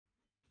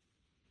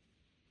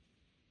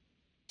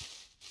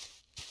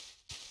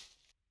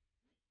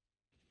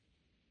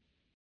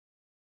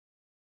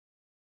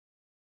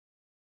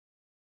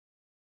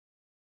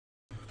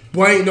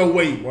Boy, ain't no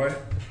way, boy.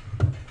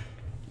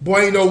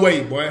 Boy, ain't no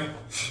way, boy.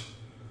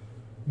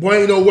 Boy,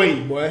 ain't no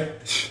way, boy.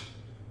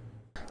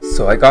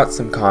 So I got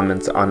some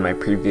comments on my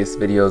previous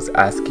videos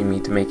asking me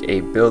to make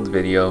a build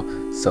video,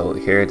 so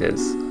here it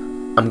is.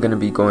 I'm going to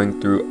be going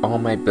through all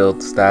my build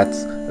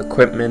stats,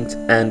 equipment,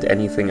 and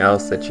anything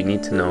else that you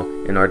need to know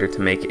in order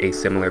to make a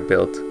similar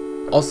build.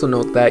 Also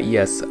note that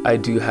yes, I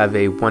do have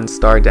a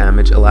 1-star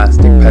damage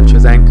elastic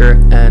Petra's anchor,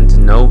 and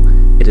no,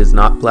 it is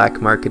not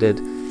black marketed,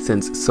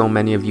 since so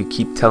many of you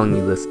keep telling me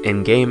this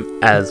in-game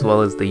as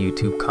well as the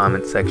YouTube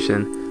comment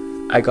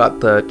section. I got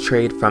the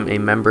trade from a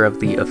member of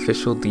the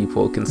official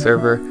Deepwoken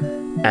server,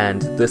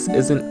 and this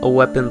isn't a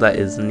weapon that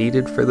is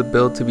needed for the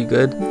build to be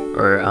good,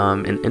 or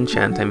an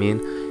enchant I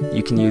mean.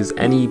 You can use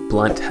any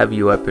blunt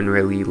heavy weapon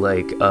really,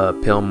 like a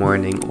Pale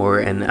Morning or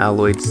an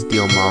alloyed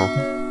steel maul.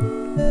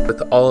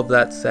 With all of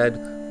that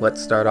said,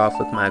 let's start off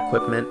with my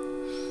equipment.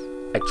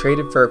 I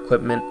traded for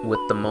equipment with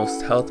the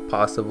most health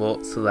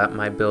possible so that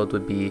my build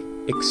would be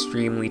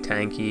extremely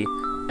tanky,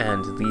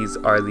 and these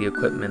are the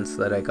equipments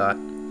that I got.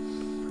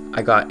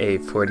 I got a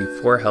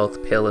 44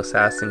 health Pale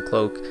Assassin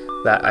cloak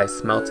that I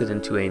smelted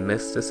into a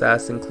Mist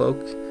Assassin cloak.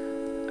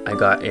 I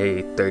got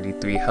a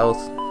 33 health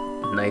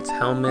Knight's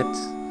helmet.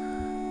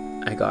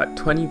 I got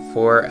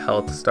 24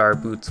 health Star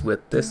boots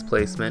with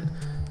displacement,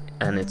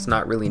 and it's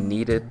not really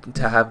needed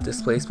to have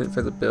displacement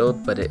for the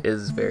build, but it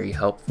is very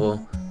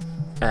helpful.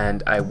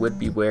 And I would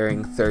be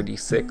wearing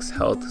 36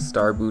 health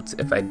Star boots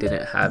if I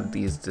didn't have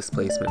these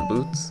displacement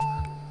boots.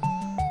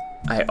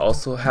 I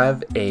also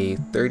have a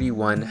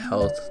 31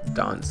 health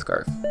Dawn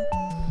Scarf.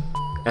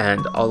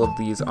 And all of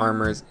these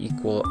armors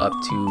equal up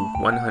to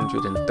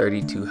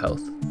 132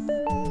 health.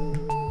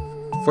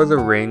 For the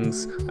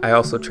rings, I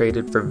also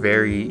traded for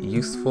very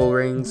useful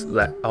rings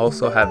that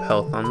also have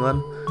health on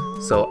them.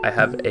 So I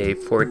have a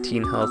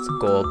 14 health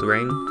gold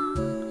ring,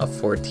 a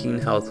 14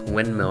 health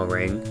windmill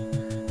ring,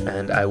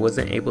 and I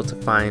wasn't able to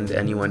find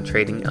anyone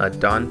trading a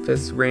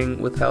Dawnfist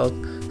ring with health,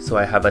 so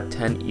I have a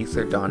 10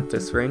 ether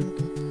Dawnfist ring,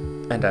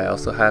 and I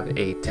also have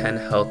a 10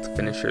 health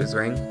finisher's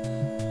ring,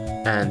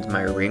 and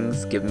my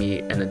rings give me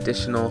an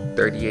additional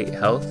 38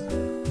 health,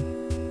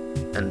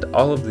 and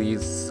all of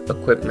these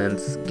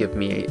equipments give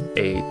me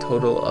a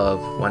total of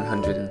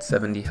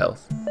 170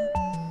 health.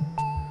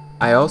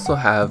 I also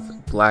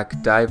have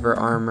Black Diver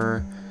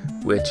armor,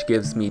 which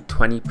gives me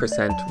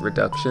 20%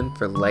 reduction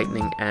for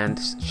lightning and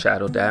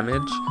shadow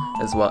damage,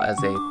 as well as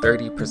a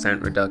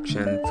 30%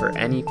 reduction for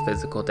any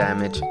physical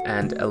damage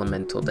and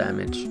elemental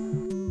damage.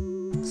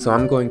 So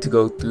I'm going to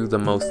go through the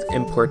most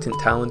important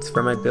talents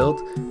for my build,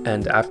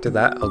 and after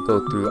that I'll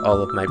go through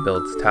all of my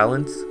build's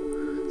talents.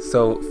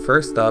 So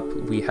first up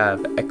we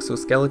have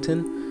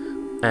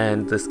Exoskeleton,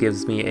 and this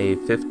gives me a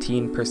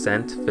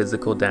 15%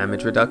 physical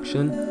damage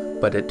reduction,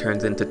 but it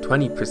turns into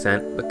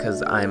 20%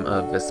 because I'm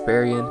a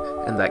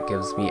Vesperian, and that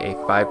gives me a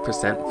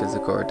 5%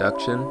 physical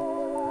reduction.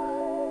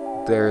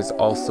 There's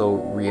also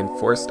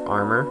Reinforced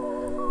Armor,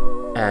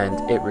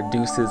 and it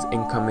reduces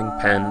incoming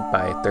pen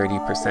by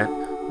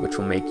 30%, which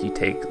will make you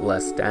take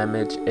less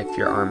damage if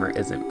your armor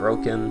isn't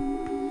broken.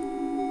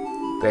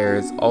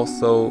 There's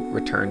also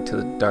Return to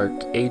the Dark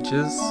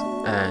Ages,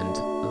 and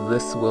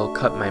this will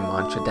cut my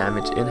mantra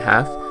damage in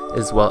half,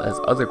 as well as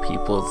other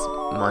people's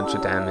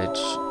mantra damage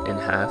in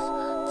half,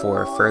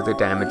 for further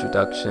damage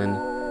reduction.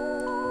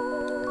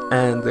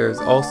 And there's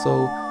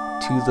also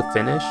To the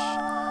Finish,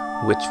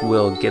 which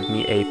will give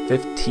me a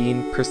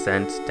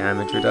 15%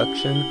 damage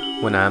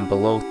reduction when I'm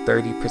below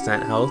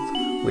 30% health,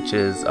 which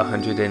is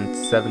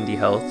 170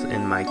 health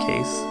in my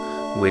case,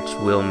 which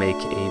will make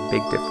a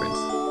big difference.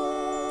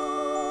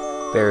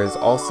 There is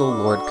also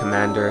Lord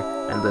Commander,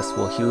 and this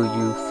will heal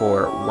you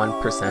for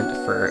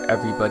 1% for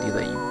everybody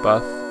that you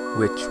buff,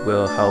 which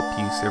will help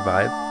you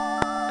survive.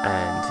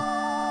 And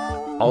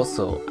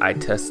also, I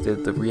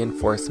tested the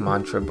Reinforced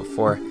Mantra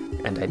before,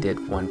 and I did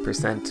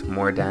 1%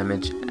 more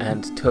damage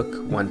and took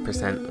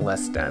 1%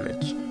 less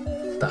damage.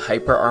 The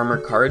Hyper Armor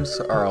cards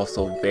are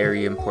also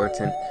very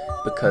important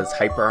because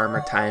Hyper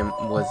Armor time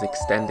was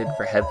extended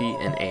for heavy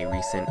in a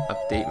recent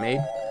update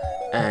made,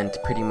 and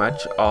pretty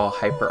much all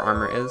Hyper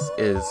Armor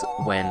is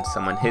when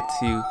someone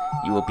hits you,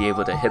 you will be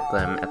able to hit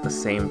them at the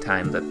same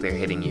time that they're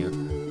hitting you,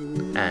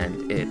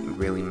 and it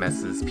really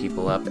messes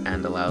people up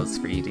and allows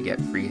for you to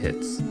get free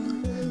hits.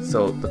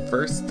 So the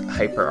first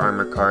Hyper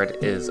Armor card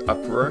is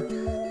Uproar.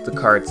 The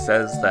card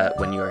says that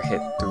when you are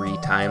hit 3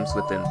 times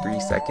within 3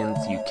 seconds,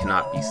 you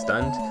cannot be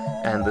stunned,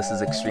 and this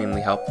is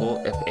extremely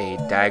helpful if a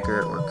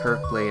dagger or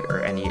curve blade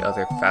or any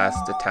other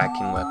fast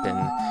attacking weapon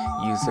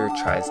user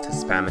tries to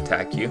spam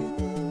attack you.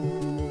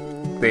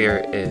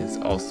 There is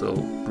also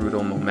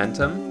Brutal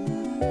Momentum,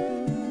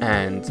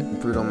 and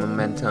Brutal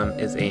Momentum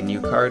is a new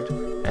card,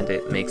 and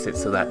it makes it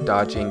so that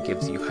dodging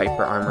gives you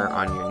Hyper Armor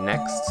on your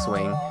next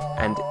swing,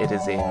 and it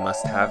is a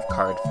must-have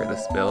card for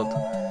this build.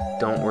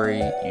 Don't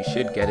worry, you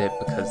should get it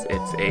because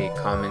it's a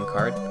common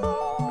card.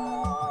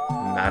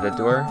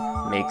 Matador.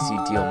 makes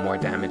you deal more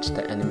damage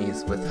to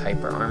enemies with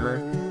hyper armor,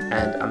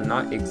 and I'm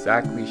not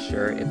exactly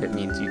sure if it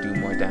means you do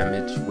more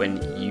damage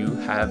when you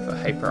have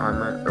hyper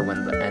armor or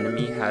when the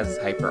enemy has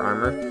hyper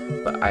armor,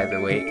 but either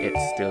way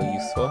it's still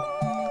useful.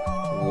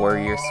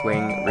 Warrior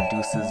Swing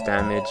reduces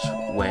damage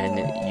when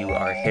you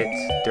are hit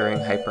during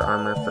hyper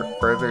armor for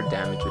further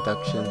damage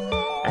reduction,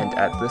 and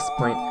at this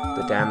point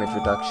the damage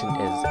reduction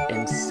is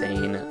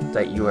insane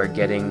that you are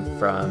getting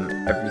from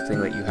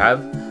everything that you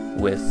have,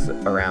 with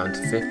around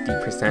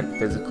 50%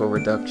 physical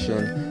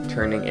reduction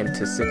turning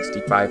into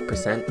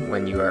 65%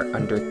 when you are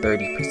under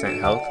 30%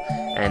 health,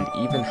 and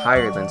even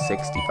higher than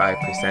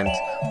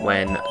 65%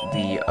 when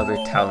the other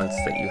talents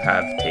that you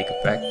have take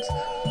effect.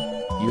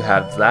 You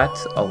have that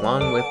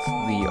along with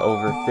the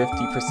over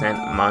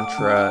 50%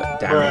 mantra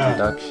damage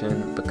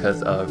reduction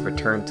because of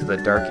Return to the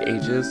Dark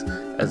Ages,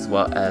 as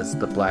well as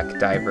the Black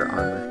Diver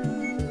armor.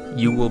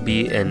 You will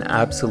be an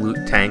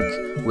absolute tank,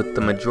 with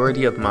the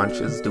majority of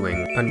mantras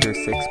doing under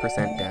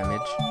 6%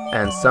 damage,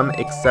 and some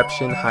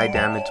exception high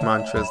damage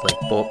mantras like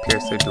Bolt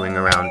Piercer doing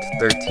around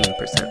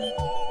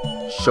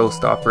 13%.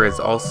 Showstopper is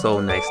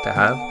also nice to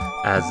have,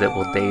 as it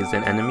will daze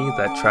an enemy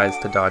that tries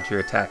to dodge your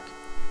attack.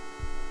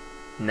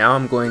 Now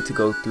I'm going to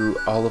go through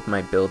all of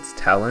my build's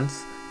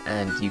talents,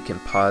 and you can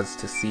pause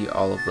to see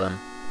all of them.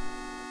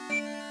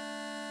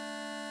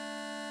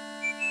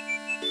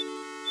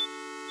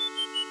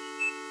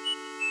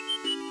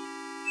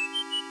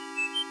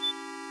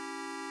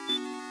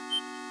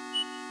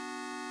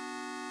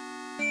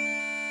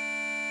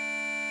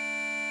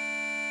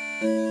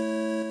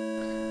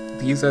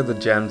 These are the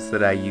gems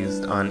that I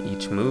used on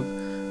each move.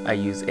 I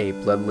use a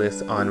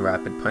Bloodless on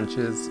Rapid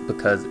Punches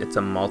because it's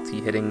a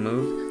multi-hitting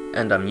move,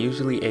 and I'm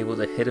usually able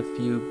to hit a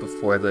few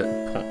before the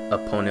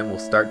opponent will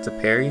start to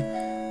parry.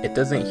 It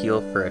doesn't heal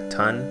for a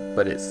ton,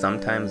 but it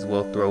sometimes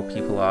will throw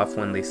people off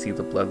when they see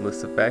the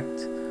Bloodless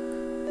effect.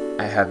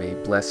 I have a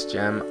Bless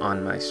gem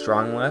on my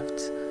Strong Left,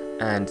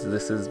 and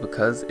this is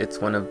because it's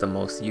one of the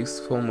most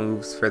useful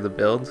moves for the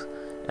build,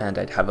 and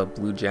I'd have a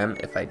blue gem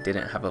if I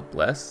didn't have a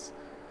Bless.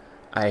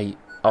 I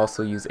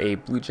also use a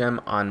blue gem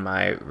on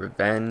my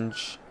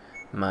Revenge,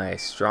 my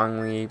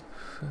Strong Leap,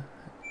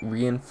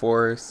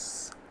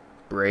 Reinforce,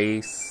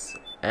 Brace,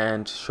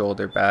 and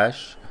Shoulder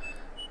Bash.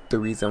 The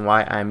reason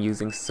why I'm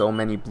using so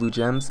many blue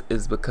gems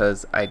is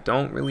because I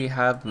don't really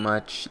have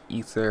much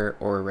Ether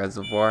or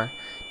Reservoir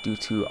due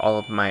to all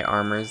of my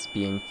armors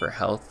being for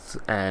health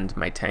and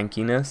my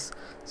tankiness,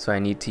 so I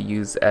need to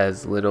use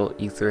as little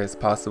Ether as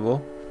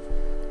possible.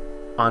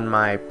 On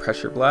my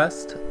Pressure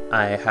Blast,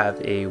 I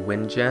have a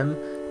Wind gem,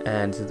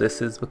 and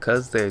this is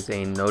because there's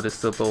a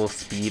noticeable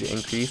speed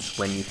increase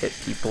when you hit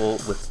people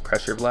with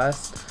Pressure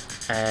Blast,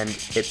 and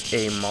it's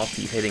a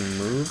multi-hitting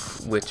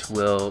move which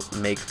will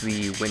make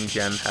the Wind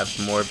gem have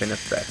more of an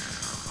effect.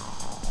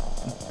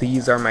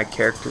 These are my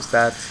character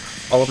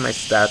stats. All of my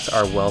stats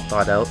are well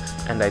thought out,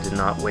 and I did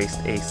not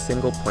waste a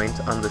single point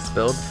on this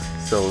build,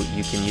 so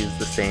you can use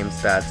the same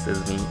stats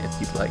as me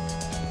if you'd like.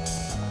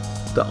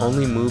 The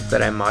only move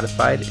that I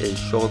modified is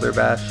Shoulder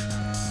Bash,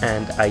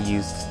 and I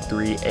used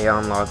 3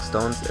 Aeon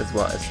Logstones as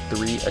well as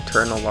 3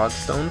 Eternal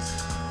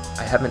Logstones.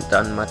 I haven't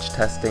done much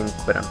testing,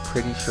 but I'm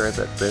pretty sure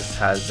that this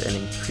has an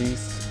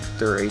increased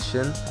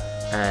duration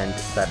and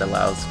that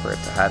allows for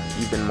it to have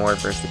even more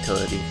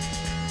versatility.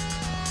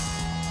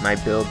 My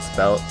build's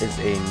belt is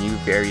a new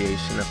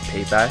variation of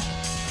Payback.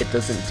 It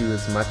doesn't do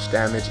as much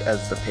damage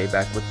as the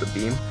Payback with the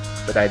beam,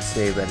 but I'd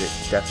say that it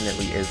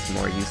definitely is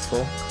more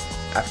useful.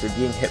 After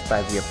being hit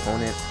by the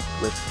opponent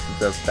with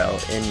the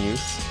belt in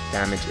use,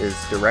 damage is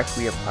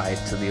directly applied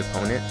to the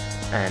opponent,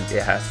 and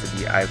it has to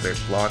be either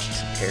blocked,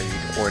 parried,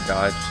 or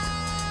dodged,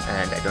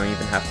 and I don't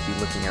even have to be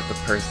looking at the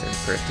person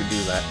for it to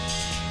do that.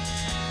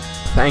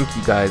 Thank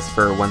you guys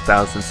for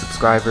 1,000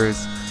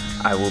 subscribers.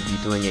 I will be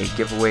doing a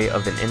giveaway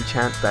of an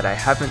enchant that I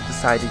haven't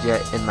decided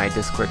yet in my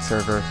Discord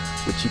server,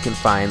 which you can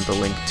find the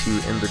link to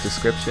in the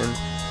description.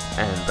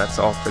 And that's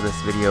all for this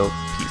video.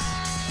 Peace.